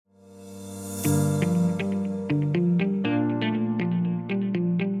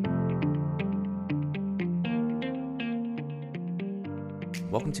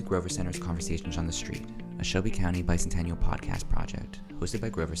Welcome to Grover Center's Conversations on the Street, a Shelby County bicentennial podcast project hosted by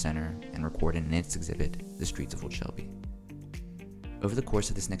Grover Center and recorded in its exhibit, The Streets of Old Shelby. Over the course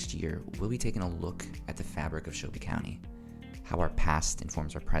of this next year, we'll be taking a look at the fabric of Shelby County, how our past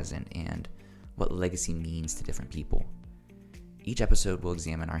informs our present, and what legacy means to different people. Each episode will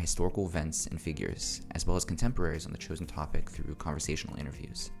examine our historical events and figures, as well as contemporaries on the chosen topic through conversational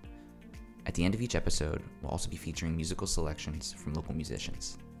interviews. At the end of each episode, we'll also be featuring musical selections from local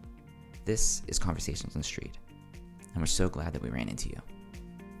musicians. This is Conversations on the Street, and we're so glad that we ran into you.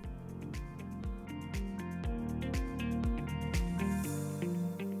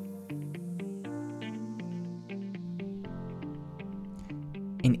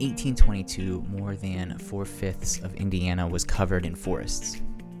 In 1822, more than 4/5 of Indiana was covered in forests.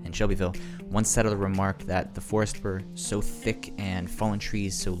 In Shelbyville, one settler remarked that the forests were so thick and fallen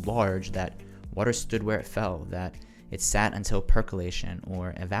trees so large that water stood where it fell, that it sat until percolation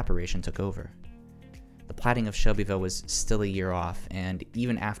or evaporation took over. The platting of Shelbyville was still a year off, and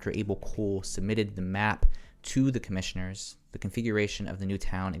even after Abel Cole submitted the map to the commissioners, the configuration of the new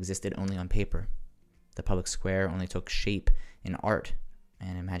town existed only on paper. The public square only took shape in art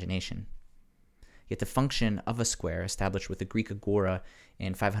and imagination. Yet the function of a square established with the Greek agora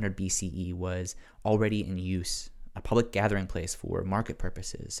in 500 BCE was already in use, a public gathering place for market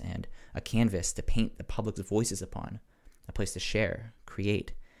purposes and a canvas to paint the public's voices upon, a place to share,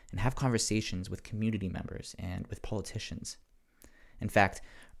 create, and have conversations with community members and with politicians. In fact,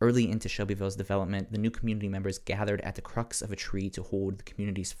 early into Shelbyville's development, the new community members gathered at the crux of a tree to hold the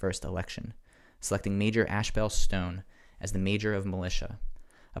community's first election, selecting Major Ashbel Stone as the Major of Militia,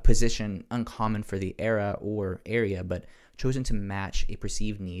 a position uncommon for the era or area, but chosen to match a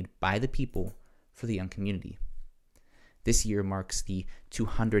perceived need by the people for the young community. This year marks the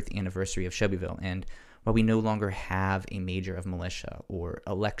 200th anniversary of Shelbyville, and while we no longer have a Major of Militia or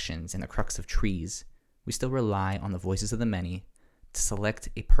elections in the crux of trees, we still rely on the voices of the many to select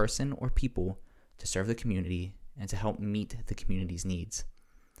a person or people to serve the community and to help meet the community's needs.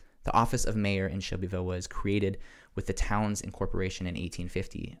 The office of mayor in Shelbyville was created with the town's incorporation in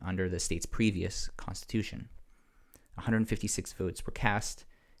 1850 under the state's previous constitution. 156 votes were cast,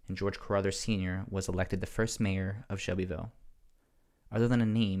 and George Carruthers Sr. was elected the first mayor of Shelbyville. Other than a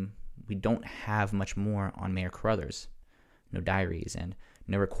name, we don't have much more on Mayor Carruthers. No diaries and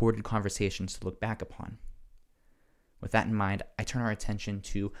no recorded conversations to look back upon. With that in mind, I turn our attention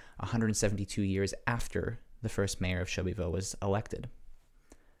to 172 years after the first mayor of Shelbyville was elected.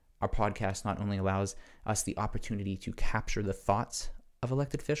 Our podcast not only allows us the opportunity to capture the thoughts of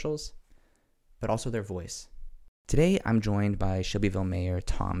elected officials, but also their voice. Today, I'm joined by Shelbyville Mayor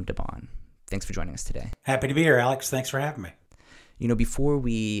Tom DeBon. Thanks for joining us today. Happy to be here, Alex. Thanks for having me. Before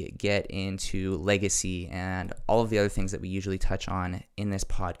we get into legacy and all of the other things that we usually touch on in this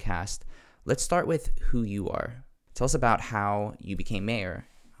podcast, let's start with who you are. Tell us about how you became mayor,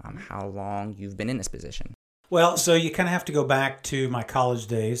 how long you've been in this position. Well, so you kind of have to go back to my college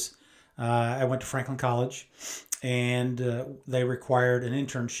days. I went to Franklin College, and they required an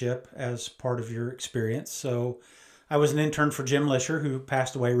internship as part of your experience. So I was an intern for Jim Lisher, who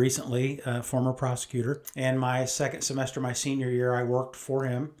passed away recently, former prosecutor. And my second semester, my senior year, I worked for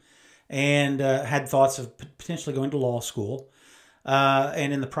him and had thoughts of potentially going to law school.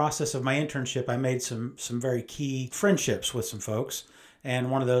 And in the process of my internship, I made some very key friendships with some folks.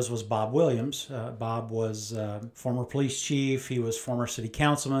 And one of those was Bob Williams. Bob was former police chief. He was former city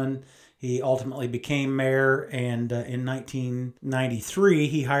councilman. He ultimately became mayor. And in 1993,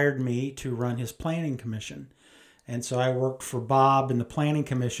 he hired me to run his planning commission. And so I worked for Bob in the planning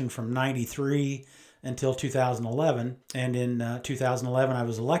commission from 93 until 2011. And in 2011, I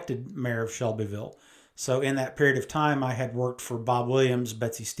was elected mayor of Shelbyville. So in that period of time, I had worked for Bob Williams,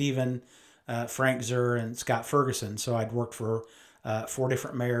 Betsy Stephen, Frank Zur, and Scott Ferguson. So I'd worked for 4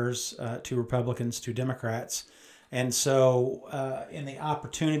 different mayors, 2 Republicans, 2 Democrats. And so in the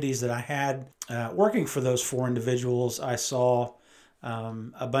opportunities that I had working for those 4 individuals, I saw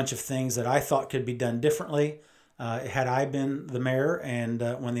a bunch of things that I thought could be done differently had I been the mayor. And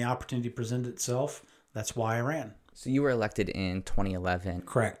when the opportunity presented itself, that's why I ran. So you were elected in 2011.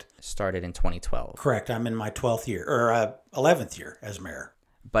 Correct. Started in 2012. Correct. I'm in my 12th year, or 11th year as mayor.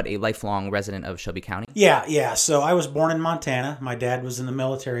 But a lifelong resident of Shelby County? Yeah. So I was born in Montana. My dad was in the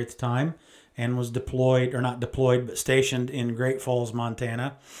military at the time and was stationed in Great Falls,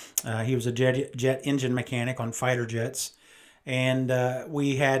 Montana. He was a jet engine mechanic on fighter jets. And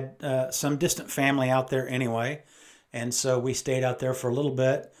we had some distant family out there anyway. And so we stayed out there for a little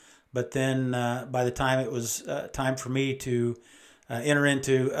bit. But then by the time it was time for me to enter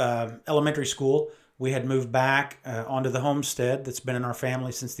into elementary school, We had moved back onto the homestead that's been in our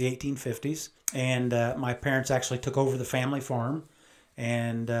family since the 1850s. And my parents actually took over the family farm.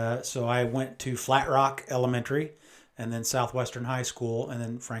 And so I went to Flat Rock Elementary and then Southwestern High School and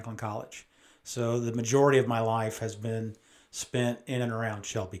then Franklin College. So the majority of my life has been spent in and around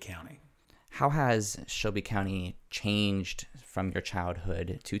Shelby County. How has Shelby County changed from your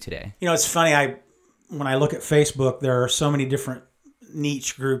childhood to today? You know, it's funny. When I look at Facebook, there are so many different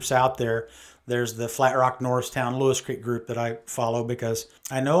niche groups out there. There's the Flat Rock, Norristown, Lewis Creek group that I follow because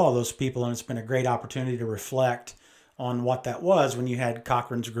I know all those people, and it's been a great opportunity to reflect on what that was when you had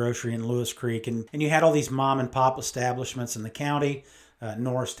Cochran's Grocery in Lewis Creek, and you had all these mom and pop establishments in the county.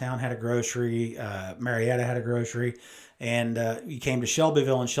 Norristown had a grocery, Marietta had a grocery, and you came to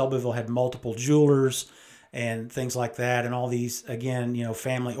Shelbyville, and Shelbyville had multiple jewelers and things like that, and all these, again,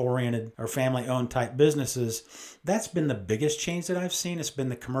 family-oriented or family-owned type businesses. That's been the biggest change that I've seen. It's been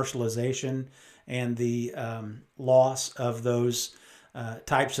the commercialization and the loss of those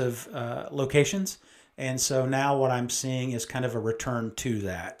types of locations. And so now what I'm seeing is kind of a return to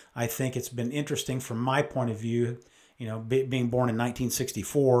that. I think it's been interesting from my point of view, being born in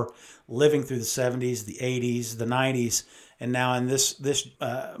 1964, living through the 70s, the 80s, the 90s, and now in this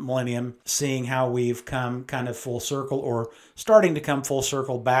millennium, seeing how we've come kind of full circle, or starting to come full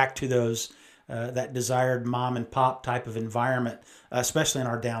circle back to those that desired mom and pop type of environment, especially in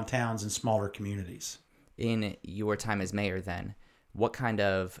our downtowns and smaller communities. In your time as mayor then, what kind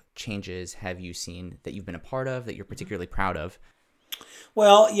of changes have you seen that you've been a part of that you're particularly proud of?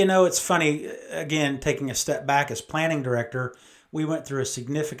 Well, it's funny, again, taking a step back as planning director, we went through a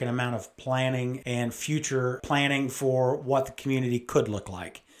significant amount of planning and future planning for what the community could look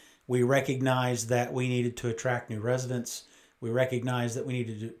like. We recognized that we needed to attract new residents. We recognized that we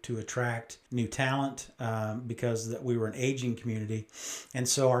needed to attract new talent because that we were an aging community. And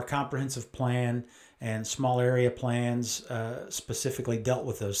so our comprehensive plan and small area plans specifically dealt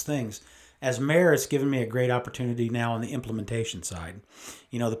with those things. As mayor, it's given me a great opportunity now on the implementation side.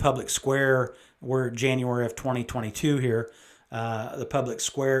 The public square, we're January of 2022 here. The public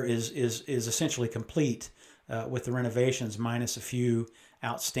square is essentially complete with the renovations minus a few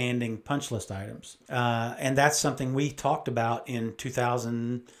outstanding punch list items. And that's something we talked about in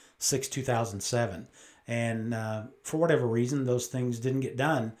 2006, 2007. And for whatever reason, those things didn't get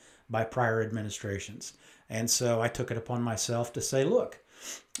done by prior administrations. And so I took it upon myself to say, look,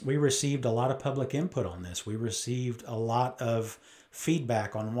 we received a lot of public input on this. We received a lot of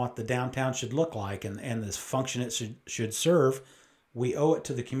feedback on what the downtown should look like and the function it should serve. We owe it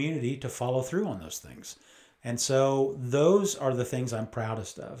to the community to follow through on those things. And so those are the things I'm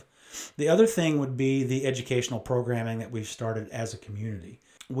proudest of. The other thing would be the educational programming that we've started as a community.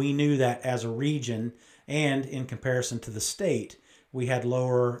 We knew that as a region and in comparison to the state, we had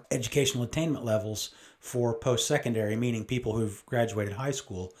lower educational attainment levels for post-secondary, meaning people who've graduated high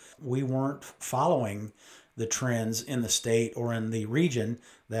school. We weren't following the trends in the state or in the region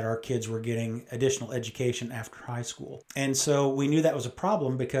that our kids were getting additional education after high school. And so we knew that was a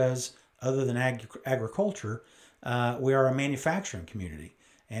problem because other than agriculture, we are a manufacturing community.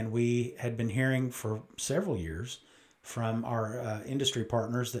 And we had been hearing for several years from our industry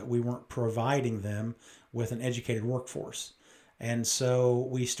partners that we weren't providing them with an educated workforce. And so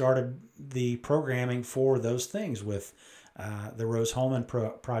we started the programming for those things with the Rose Holman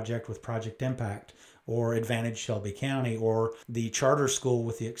project with Project Impact, or Advantage Shelby County, or the charter school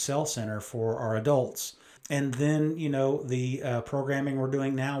with the Excel Center for our adults. And then, the programming we're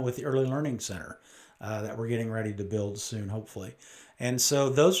doing now with the Early Learning Center that we're getting ready to build soon, hopefully. And so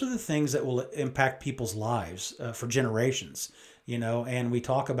those are the things that will impact people's lives for generations, and we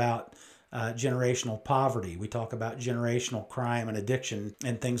talk about generational poverty. We talk about generational crime and addiction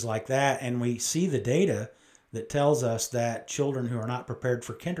and things like that. And we see the data that tells us that children who are not prepared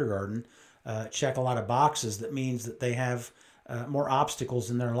for kindergarten check a lot of boxes. That means that they have more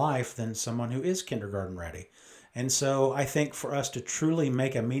obstacles in their life than someone who is kindergarten ready. And so I think for us to truly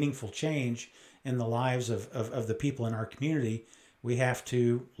make a meaningful change in the lives of the people in our community, we have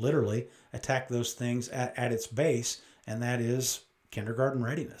to literally attack those things at its base, and that is kindergarten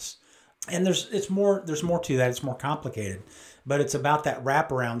readiness. And there's more to that. It's more complicated, but it's about that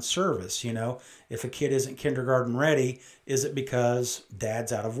wraparound service. If a kid isn't kindergarten ready, is it because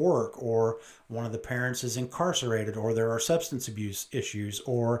dad's out of work, or one of the parents is incarcerated, or there are substance abuse issues,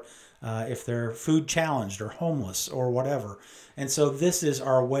 or if they're food challenged or homeless or whatever? And so this is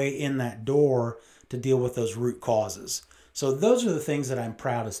our way in that door to deal with those root causes. So those are the things that I'm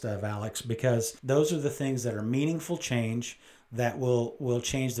proudest of, Alex, because those are the things that are meaningful change that will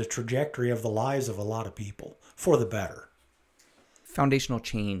change the trajectory of the lives of a lot of people for the better. Foundational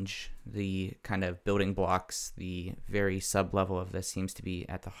change, the kind of building blocks, the very sub-level of this seems to be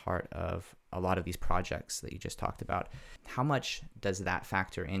at the heart of a lot of these projects that you just talked about. How much does that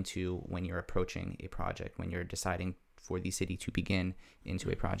factor into when you're approaching a project, when you're deciding for the city to begin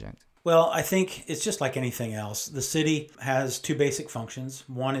into a project? Well, I think it's just like anything else. The city has two basic functions.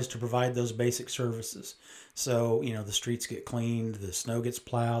 One is to provide those basic services. So, the streets get cleaned, the snow gets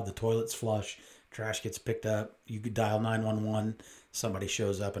plowed, the toilets flush, trash gets picked up, you could dial 911, somebody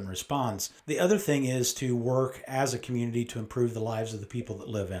shows up and responds. The other thing is to work as a community to improve the lives of the people that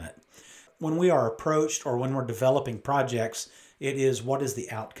live in it. When we are approached or when we're developing projects, it is what is the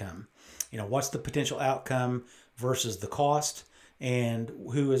outcome? What's the potential outcome versus the cost, and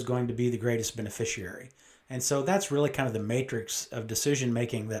who is going to be the greatest beneficiary? And so that's really kind of the matrix of decision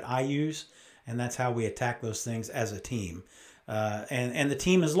making that I use, and that's how we attack those things as a team. And the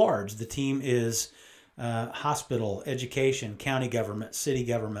team is large. The team is hospital, education, county government, city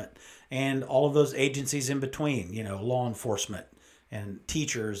government, and all of those agencies in between, law enforcement and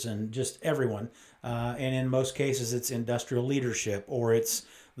teachers and just everyone. And in most cases, it's industrial leadership or it's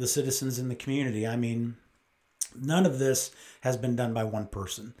the citizens in the community. I mean, none of this has been done by one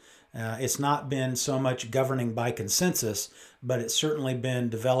person. It's not been so much governing by consensus, but it's certainly been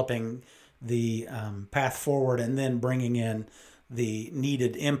developing the path forward and then bringing in the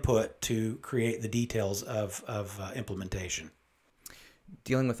needed input to create the details of implementation.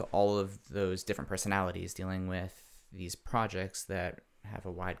 Dealing with all of those different personalities, dealing with these projects that have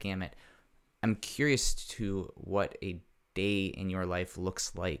a wide gamut, I'm curious to what a day in your life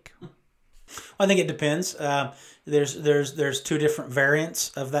looks like. I think it depends. There's two different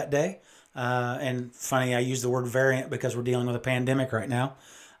variants of that day. And funny, I use the word variant because we're dealing with a pandemic right now.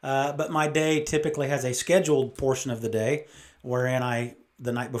 But my day typically has a scheduled portion of the day wherein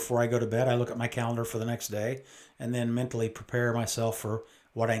the night before I go to bed, I look at my calendar for the next day and then mentally prepare myself for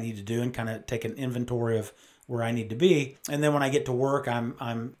what I need to do and kind of take an inventory of where I need to be. And then when I get to work,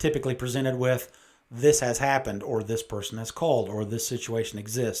 I'm typically presented with this has happened, or this person has called, or this situation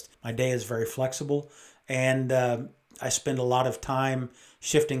exists. My day is very flexible, and I spend a lot of time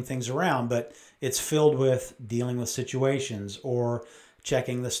shifting things around, but it's filled with dealing with situations or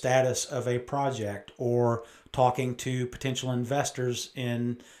checking the status of a project or talking to potential investors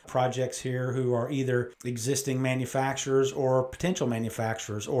in projects here who are either existing manufacturers or potential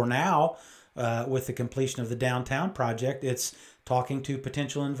manufacturers, or now with the completion of the downtown project, it's talking to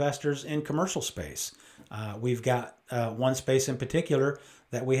potential investors in commercial space. We've got one space in particular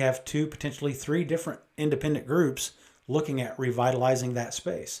that we have two, potentially three different independent groups looking at revitalizing that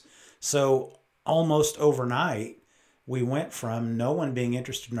space. So almost overnight, we went from no one being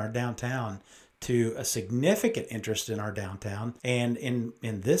interested in our downtown to a significant interest in our downtown. And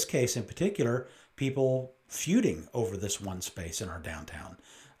in this case in particular, people feuding over this one space in our downtown.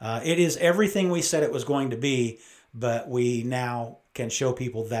 It is everything we said it was going to be, but we now can show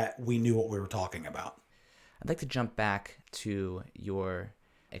people that we knew what we were talking about. I'd like to jump back to your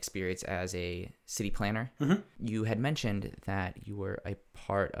experience as a city planner. Mm-hmm. You had mentioned that you were a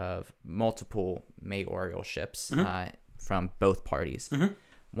part of multiple mayoralships from both parties. Mm-hmm.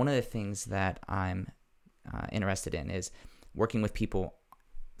 One of the things that I'm interested in is working with people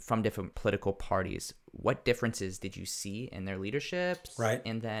from different political parties. What differences did you see in their leaderships? Right.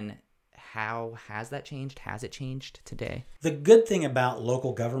 And then how has that changed? Has it changed today? The good thing about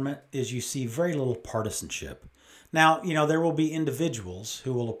local government is you see very little partisanship. Now, there will be individuals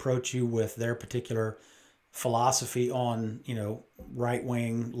who will approach you with their particular philosophy on, right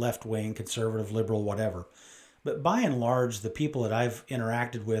wing, left wing, conservative, liberal, whatever. But by and large, the people that I've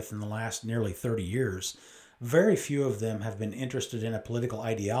interacted with in the last nearly 30 years, very few of them have been interested in a political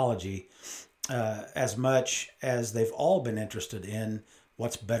ideology as much as they've all been interested in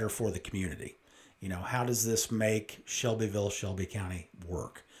what's better for the community. How does this make Shelbyville, Shelby County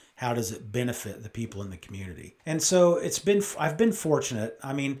work? How does it benefit the people in the community? And so I've been fortunate.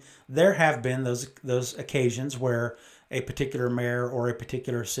 I mean, there have been those occasions where a particular mayor or a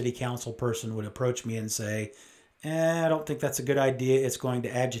particular city council person would approach me and say, I don't think that's a good idea. It's going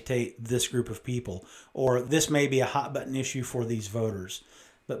to agitate this group of people, or this may be a hot button issue for these voters.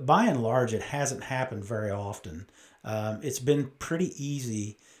 But by and large, it hasn't happened very often. It's been pretty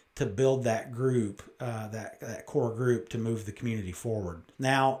easy to build that group, that core group, to move the community forward.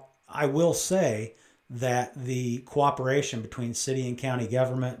 Now, I will say that the cooperation between city and county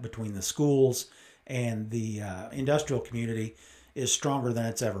government, between the schools and the industrial community is stronger than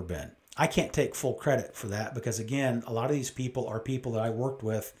it's ever been. I can't take full credit for that because, again, a lot of these people are people that I worked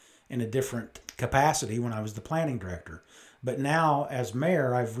with in a different capacity when I was the planning director. But now, as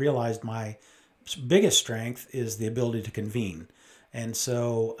mayor, I've realized my biggest strength is the ability to convene. And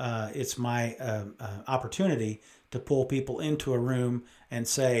so it's my opportunity to pull people into a room and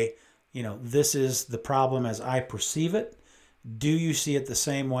say, this is the problem as I perceive it. Do you see it the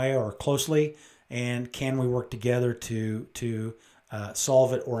same way or closely? And can we work together to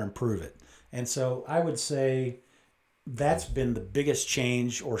solve it or improve it? And so I would say that's been the biggest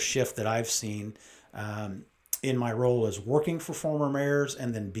change or shift that I've seen in my role as working for former mayors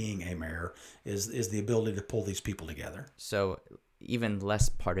and then being a mayor is the ability to pull these people together. So even less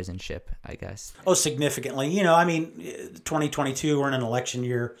partisanship, I guess. Oh, significantly. 2022, we're in an election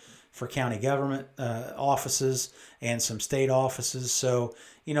year for county government offices and some state offices. So,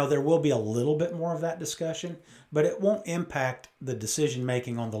 there will be a little bit more of that discussion, but it won't impact the decision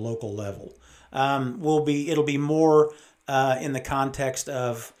making on the local level. It'll be more in the context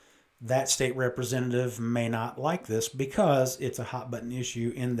of that state representative may not like this because it's a hot button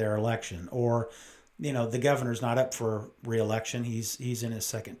issue in their election, or the governor's not up for re-election. He's in his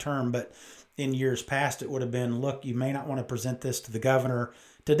second term, but in years past it would have been, look, you may not want to present this to the governor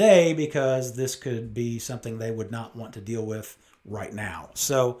today because this could be something they would not want to deal with right now.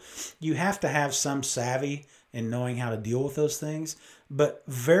 So you have to have some savvy in knowing how to deal with those things, but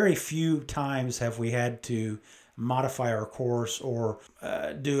very few times have we had to modify our course or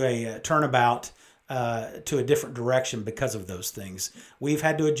do a turnabout to a different direction because of those things. We've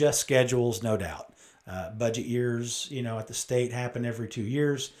had to adjust schedules, no doubt. Budget years, at the state happen every 2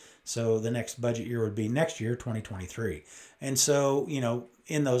 years. So the next budget year would be next year, 2023. And so,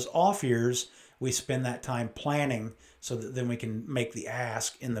 in those off years, we spend that time planning so that then we can make the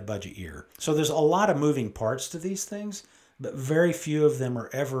ask in the budget year. So there's a lot of moving parts to these things, but very few of them are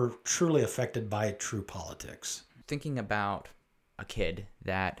ever truly affected by true politics. Thinking about a kid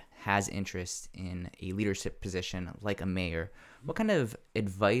that has interest in a leadership position like a mayor, what kind of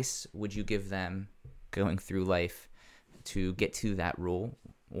advice would you give them going through life to get to that role?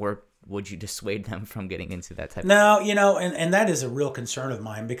 Or would you dissuade them from getting into that type No, and that is a real concern of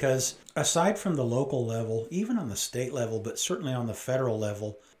mine, because aside from the local level, even on the state level, but certainly on the federal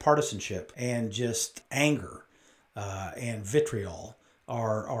level, partisanship and just anger and vitriol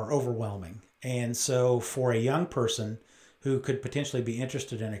are overwhelming. And so for a young person who could potentially be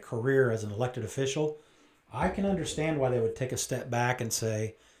interested in a career as an elected official, I can understand why they would take a step back and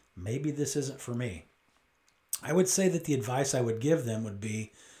say, maybe this isn't for me. I would say that the advice I would give them would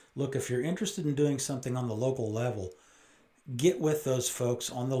be, look, if you're interested in doing something on the local level, get with those folks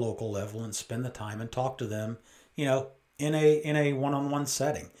on the local level and spend the time and talk to them, in a one-on-one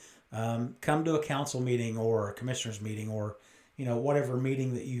setting. Come to a council meeting or a commissioner's meeting, or whatever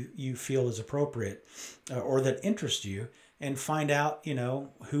meeting that you feel is appropriate or that interests you, and find out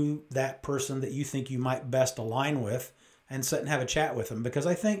who that person that you think you might best align with, and sit and have a chat with them. Because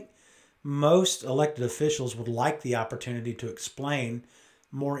I think most elected officials would like the opportunity to explain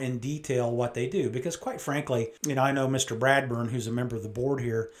more in detail what they do. Because quite frankly, I know Mr. Bradburn, who's a member of the board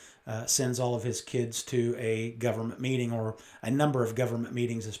here, sends all of his kids to a government meeting or a number of government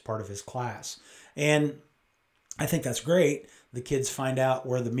meetings as part of his class. And I think that's great. The kids find out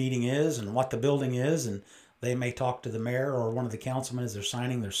where the meeting is and what the building is, and they may talk to the mayor or one of the councilmen as they're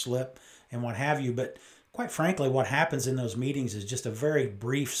signing their slip and what have you. But quite frankly, what happens in those meetings is just a very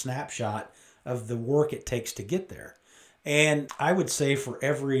brief snapshot of the work it takes to get there. And I would say for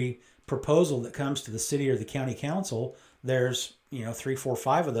every proposal that comes to the city or the county council, there's 3, 4,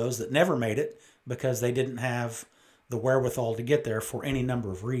 5 of those that never made it because they didn't have the wherewithal to get there for any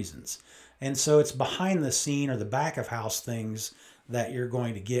number of reasons. And so it's behind the scene or the back of house things that you're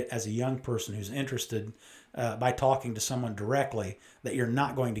going to get as a young person who's interested by talking to someone directly that you're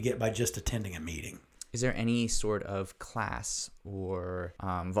not going to get by just attending a meeting. Is there any sort of class or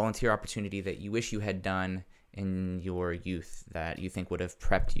volunteer opportunity that you wish you had done in your youth that you think would have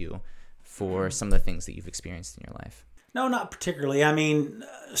prepped you for some of the things that you've experienced in your life? No, not particularly. I mean,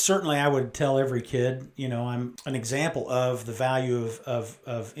 certainly I would tell every kid, I'm an example of the value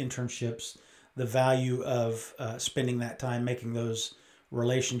of internships, the value of spending that time making those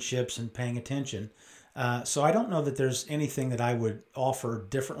relationships and paying attention. So I don't know that there's anything that I would offer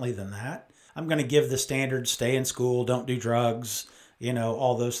differently than that. I'm going to give the standard: stay in school, don't do drugs,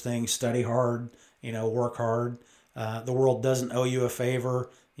 all those things, study hard, work hard. The world doesn't owe you a favor.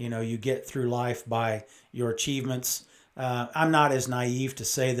 You get through life by your achievements. I'm not as naive to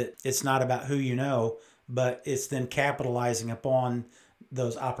say that it's not about who you know, but it's then capitalizing upon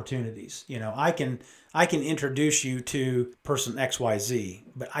those opportunities. I can introduce you to person XYZ,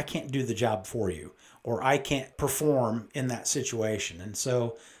 but I can't do the job for you, or I can't perform in that situation. And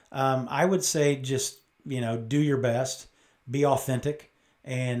so I would say just, do your best, be authentic,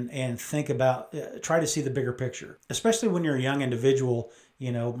 and think about, try to see the bigger picture, especially when you're a young individual.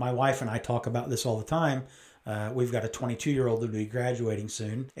 My wife and I talk about this all the time. We've got a 22-year-old that'll be graduating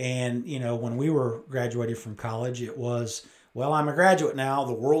soon. And, when we were graduating from college, it was, well, I'm a graduate now.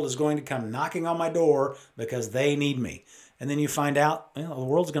 The world is going to come knocking on my door because they need me. And then you find out, the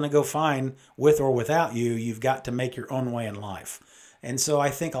world's going to go fine with or without you. You've got to make your own way in life. And so I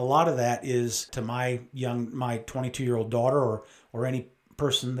think a lot of that is to my 22-year-old daughter or any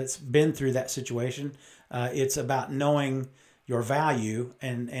person that's been through that situation. It's about knowing your value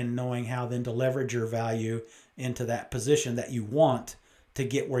and knowing how then to leverage your value into that position that you want to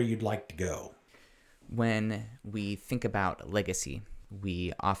get where you'd like to go. When we think about legacy,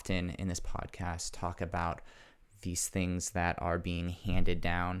 we often in this podcast talk about these things that are being handed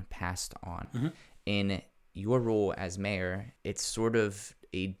down, passed on. Mm-hmm. In your role as mayor, it's sort of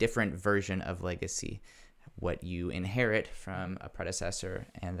a different version of legacy, what you inherit from a predecessor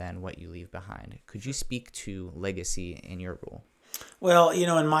and then what you leave behind. Could you speak to legacy in your role? Well,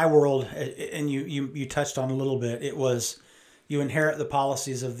 in my world, and you touched on a little bit, it was you inherit the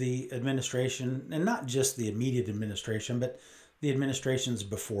policies of the administration, and not just the immediate administration, but the administrations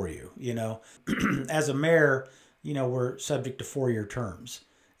before you. As a mayor, we're subject to 4-year terms.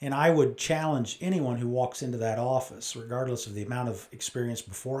 And I would challenge anyone who walks into that office, regardless of the amount of experience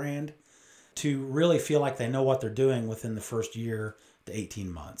beforehand, to really feel like they know what they're doing within the first year to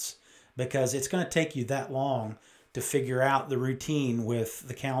 18 months. Because it's going to take you that long to figure out the routine with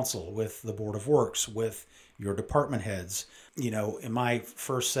the council, with the Board of Works, with your department heads. In my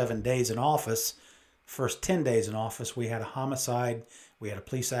first 7 days in office, first 10 days in office, we had a homicide, we had a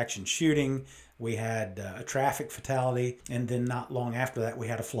police action shooting, we had a traffic fatality, and then not long after that, we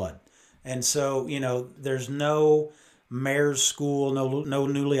had a flood. And so, there's no mayor's school, no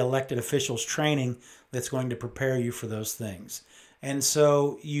newly elected officials training that's going to prepare you for those things. And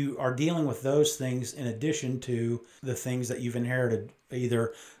so you are dealing with those things in addition to the things that you've inherited,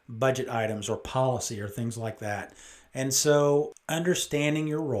 either budget items or policy or things like that. And so understanding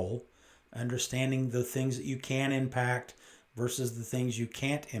your role, understanding the things that you can impact versus the things you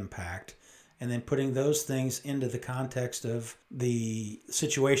can't impact, and then putting those things into the context of the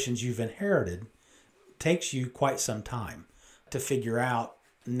situations you've inherited takes you quite some time to figure out,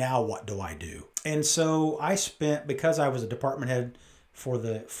 now what do I do? And so I spent, because I was a department head for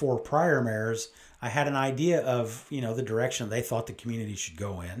the 4 prior mayors, I had an idea of, the direction they thought the community should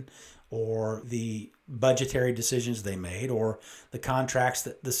go in, or the budgetary decisions they made, or the contracts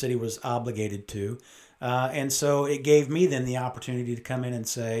that the city was obligated to. And so it gave me then the opportunity to come in and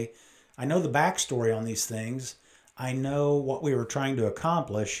say, I know the backstory on these things. I know what we were trying to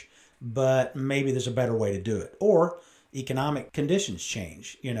accomplish, but maybe there's a better way to do it. Or economic conditions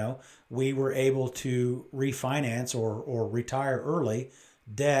change. We were able to refinance or retire early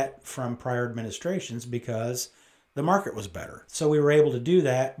debt from prior administrations because the market was better. So we were able to do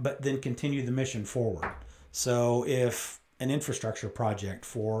that, but then continue the mission forward. So if an infrastructure project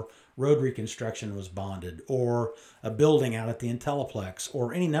for road reconstruction was bonded, or a building out at the Intelleplex,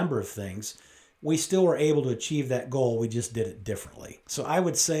 or any number of things, we still were able to achieve that goal. We just did it differently. So I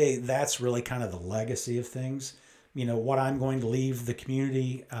would say that's really kind of the legacy of things. What I'm going to leave the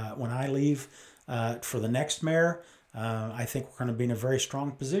community when I leave for the next mayor. I think we're going to be in a very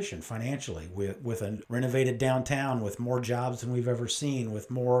strong position financially with a renovated downtown, with more jobs than we've ever seen,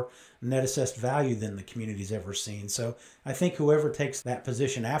 with more net assessed value than the community's ever seen. So I think whoever takes that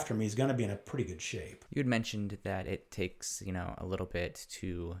position after me is going to be in a pretty good shape. You had mentioned that it takes, a little bit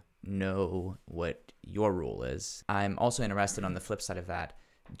to know what your role is. I'm also interested on the flip side of that.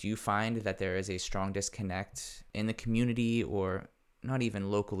 Do you find that there is a strong disconnect in the community, or not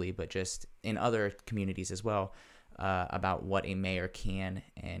even locally, but just in other communities as well, about what a mayor can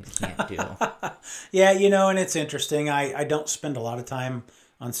and can't do? Yeah, and it's interesting. I don't spend a lot of time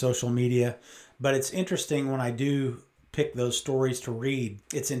on social media, but it's interesting when I do pick those stories to read.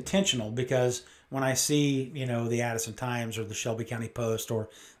 It's intentional because when I see, the Addison Times or the Shelby County Post or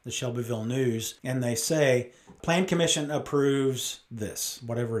the Shelbyville News, and they say, Plan Commission approves this,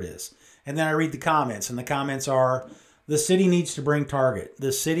 whatever it is. And then I read the comments, and the comments are, the city needs to bring Target.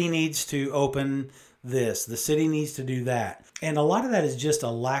 The city needs to open this. The city needs to do that. And a lot of that is just a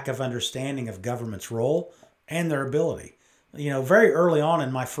lack of understanding of government's role and their ability. Very early on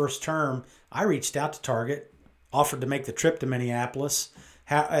in my first term, I reached out to Target, offered to make the trip to Minneapolis,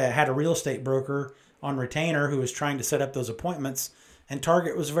 had a real estate broker on retainer who was trying to set up those appointments. And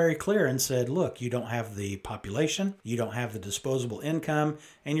Target was very clear and said, look, you don't have the population, you don't have the disposable income,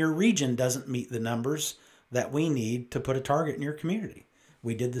 and your region doesn't meet the numbers that we need to put a Target in your community.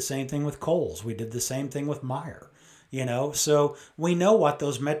 We did the same thing with Kohl's. We did the same thing with Meijer. So we know what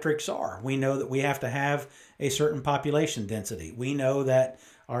those metrics are. We know that we have to have a certain population density. We know that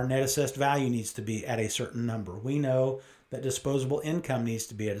our net assessed value needs to be at a certain number. We know that disposable income needs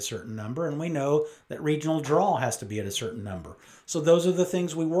to be at a certain number, and we know that regional draw has to be at a certain number. So those are the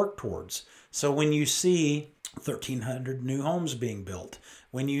things we work towards. So when you see 1,300 new homes being built,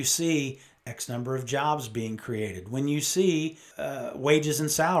 when you see X number of jobs being created, when you see wages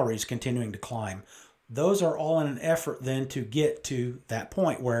and salaries continuing to climb, those are all in an effort then to get to that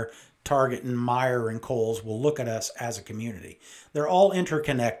point where Target and Meijer and Kohl's will look at us as a community. They're all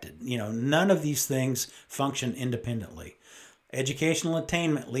interconnected. None of these things function independently. Educational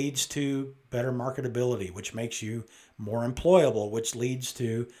attainment leads to better marketability, which makes you more employable, which leads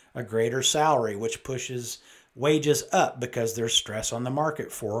to a greater salary, which pushes wages up because there's stress on the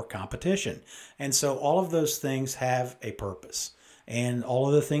market for competition. And so all of those things have a purpose. And all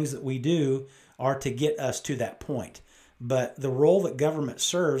of the things that we do are to get us to that point. But the role that government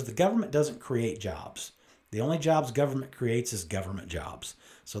serves, the government doesn't create jobs. The only jobs government creates is government jobs.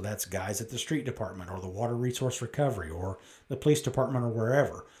 So that's guys at the street department or the water resource recovery or the police department or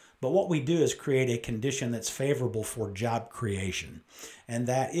wherever. But what we do is create a condition that's favorable for job creation. And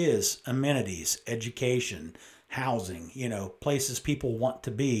that is amenities, education, housing, places people want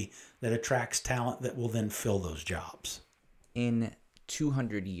to be that attracts talent that will then fill those jobs. In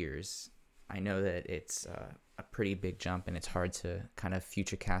 200 years, I know that it's a pretty big jump and it's hard to kind of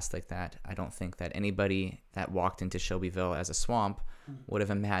future cast like that. I don't think that anybody that walked into Shelbyville as a swamp would have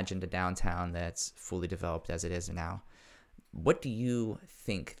imagined a downtown that's fully developed as it is now. What do you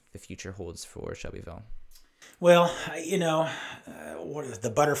think the future holds for Shelbyville? Well, what is the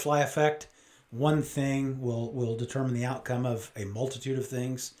butterfly effect? One thing will determine the outcome of a multitude of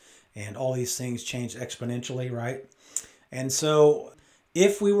things, and all these things change exponentially, right? And so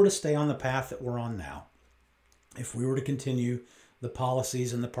if we were to stay on the path that we're on now, if we were to continue the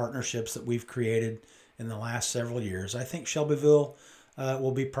policies and the partnerships that we've created in the last several years, I think Shelbyville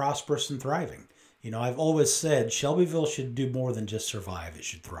will be prosperous and thriving. I've always said Shelbyville should do more than just survive. It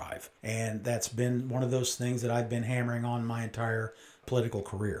should thrive. And that's been one of those things that I've been hammering on my entire political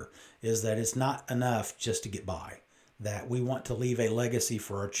career, is that it's not enough just to get by, that we want to leave a legacy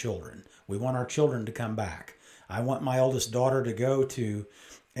for our children. We want our children to come back. I want my oldest daughter to go to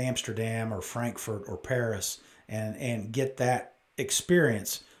Amsterdam or Frankfurt or Paris and get that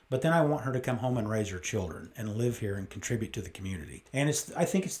experience. But then I want her to come home and raise her children and live here and contribute to the community. And I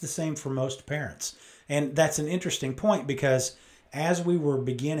think it's the same for most parents. And that's an interesting point, because as we were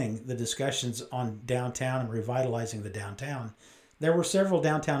beginning the discussions on downtown and revitalizing the downtown, there were several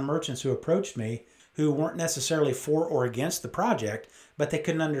downtown merchants who approached me who weren't necessarily for or against the project, but they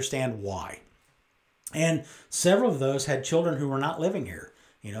couldn't understand why. And several of those had children who were not living here.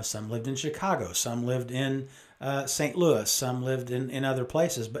 Some lived in Chicago, some lived in St. Louis, some lived in other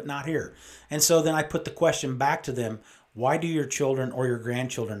places, but not here. And so then I put the question back to them, why do your children or your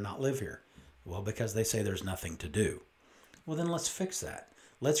grandchildren not live here? Well, because they say there's nothing to do. Well, then let's fix that.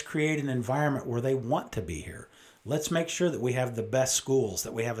 Let's create an environment where they want to be here. Let's make sure that we have the best schools,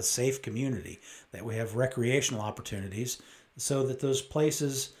 that we have a safe community, that we have recreational opportunities so that those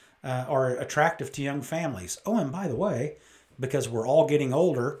places are attractive to young families. Oh, and by the way, because we're all getting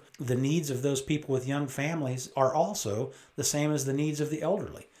older, the needs of those people with young families are also the same as the needs of the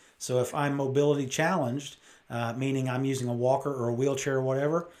elderly. So if I'm mobility challenged, meaning I'm using a walker or a wheelchair or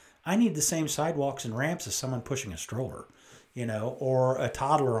whatever, I need the same sidewalks and ramps as someone pushing a stroller, or a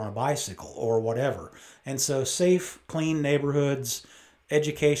toddler on a bicycle or whatever. And so safe, clean neighborhoods,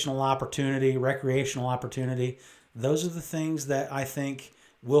 educational opportunity, recreational opportunity, those are the things that I think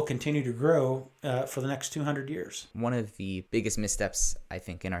will continue to grow for the next 200 years. One of the biggest missteps, I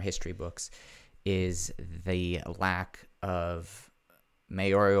think, in our history books is the lack of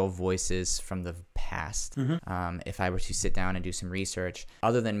mayoral voices from the past. If I were to sit down and do some research,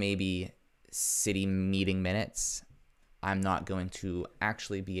 other than maybe city meeting minutes, I'm not going to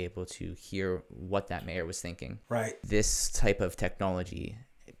actually be able to hear what that mayor was thinking. Right. This type of technology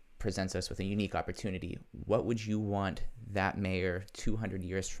presents us with a unique opportunity. What would you want that mayor 200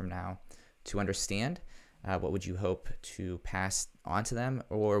 years from now to understand? What would you hope to pass on to them?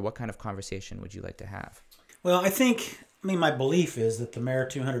 Or what kind of conversation would you like to have? Well, my belief is that the mayor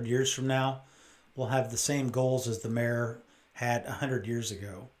 200 years from now will have the same goals as the mayor had 100 years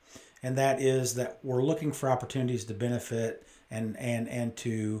ago. And that is that we're looking for opportunities to benefit and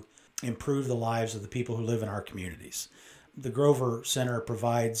to improve the lives of the people who live in our communities. The Grover Center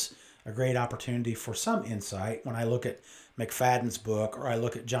provides a great opportunity for some insight. When I look at McFadden's book, or I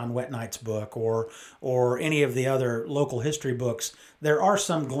look at John Wetnight's book, or any of the other local history books, there are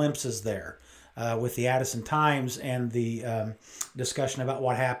some glimpses there. with the Addison Times and the discussion about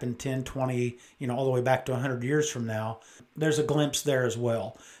what happened 10, 20, all the way back to 100 years from now. There's a glimpse there as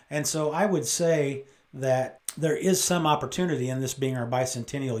well. And so I would say that there is some opportunity in this being our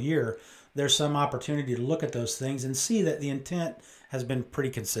bicentennial year. There's some opportunity to look at those things and see that the intent has been pretty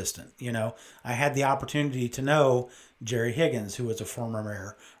consistent. I had the opportunity to know Jerry Higgins, who was a former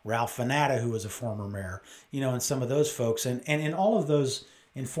mayor, Ralph Fanata, who was a former mayor, and some of those folks. And in all of those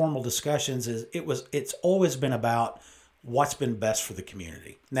informal discussions, it's always been about what's been best for the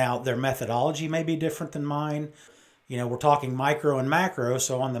community. Now, their methodology may be different than mine. We're talking micro and macro.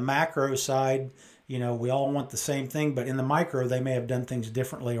 So on the macro side, we all want the same thing, but in the micro, they may have done things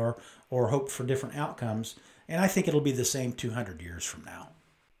differently or hoped for different outcomes. And I think it'll be the same 200 years from now.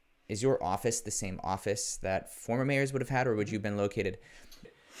 Is your office the same office that former mayors would have had, or would you have been located?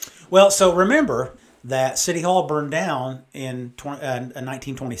 Well, so remember that City Hall burned down in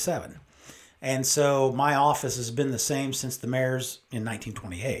 1927. And so my office has been the same since the mayor's in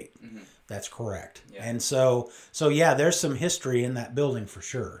 1928. Mm-hmm. That's correct. Yeah. And so yeah, there's some history in that building for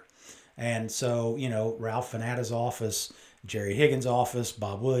sure. And so, Ralph Fanata's office, Jerry Higgins' office,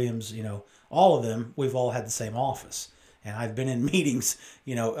 Bob Williams, all of them, we've all had the same office. And I've been in meetings,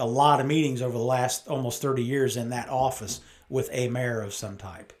 a lot of meetings over the last almost 30 years in that office with a mayor of some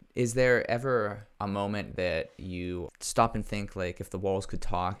type. Is there ever a moment that you stop and think, like, if the walls could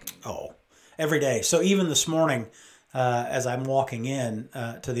talk? Oh, every day. So even this morning, as I'm walking in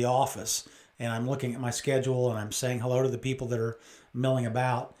to the office and I'm looking at my schedule and I'm saying hello to the people that are milling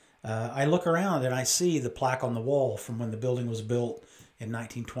about, I look around and I see the plaque on the wall from when the building was built in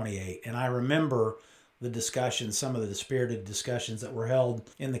 1928. And I remember the discussions, some of the spirited discussions that were held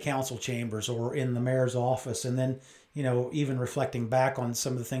in the council chambers or in the mayor's office. And then, even reflecting back on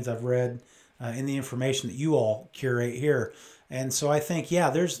some of the things I've read in the information that you all curate here. And so I think, yeah,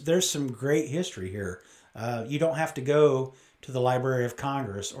 there's some great history here. You don't have to go to the Library of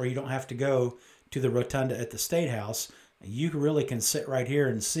Congress or you don't have to go to the rotunda at the State House. You really can sit right here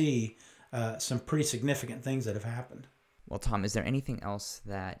and see some pretty significant things that have happened. Well, Tom, is there anything else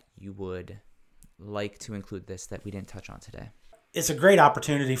that you would like to include that we didn't touch on today? It's a great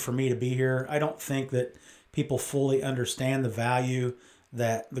opportunity for me to be here. I don't think that people fully understand the value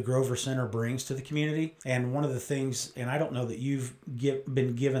that the Grover Center brings to the community. And one of the things, and I don't know that you've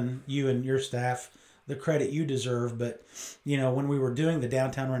been given, you and your staff, the credit you deserve, but when we were doing the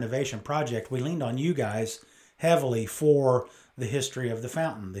downtown renovation project, we leaned on you guys heavily for the history of the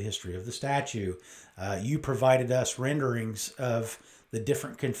fountain, the history of the statue. You provided us renderings of the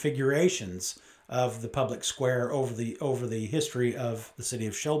different configurations of the public square over the history of the city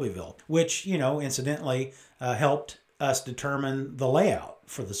of Shelbyville, which, incidentally helped us determine the layout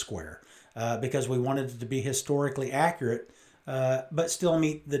for the square because we wanted it to be historically accurate, but still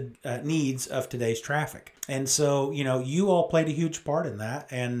meet the needs of today's traffic. And so, you all played a huge part in that.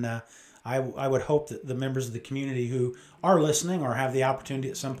 And I would hope that the members of the community who are listening or have the opportunity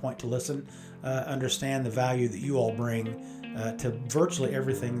at some point to listen understand the value that you all bring to virtually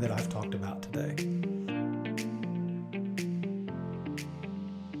everything that I've talked about today.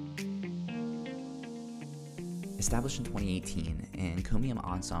 Established in 2018, Encomium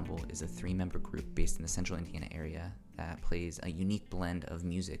Ensemble is a 3-member group based in the central Indiana area that plays a unique blend of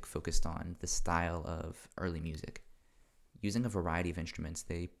music focused on the style of early music. Using a variety of instruments,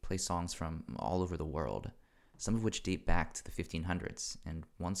 they play songs from all over the world, some of which date back to the 1500s, and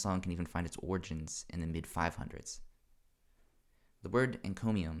one song can even find its origins in the mid-500s. The word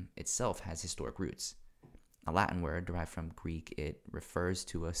encomium itself has historic roots. A Latin word derived from Greek, it refers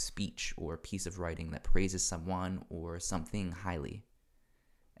to a speech or piece of writing that praises someone or something highly.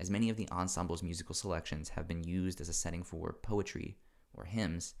 As many of the ensemble's musical selections have been used as a setting for poetry or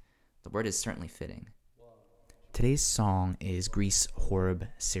hymns, the word is certainly fitting. Today's song is Gris Horrib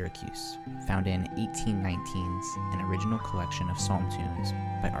Syracuse, found in 1819's An Original Collection of Psalm Tunes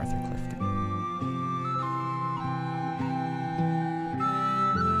by Arthur Clifton.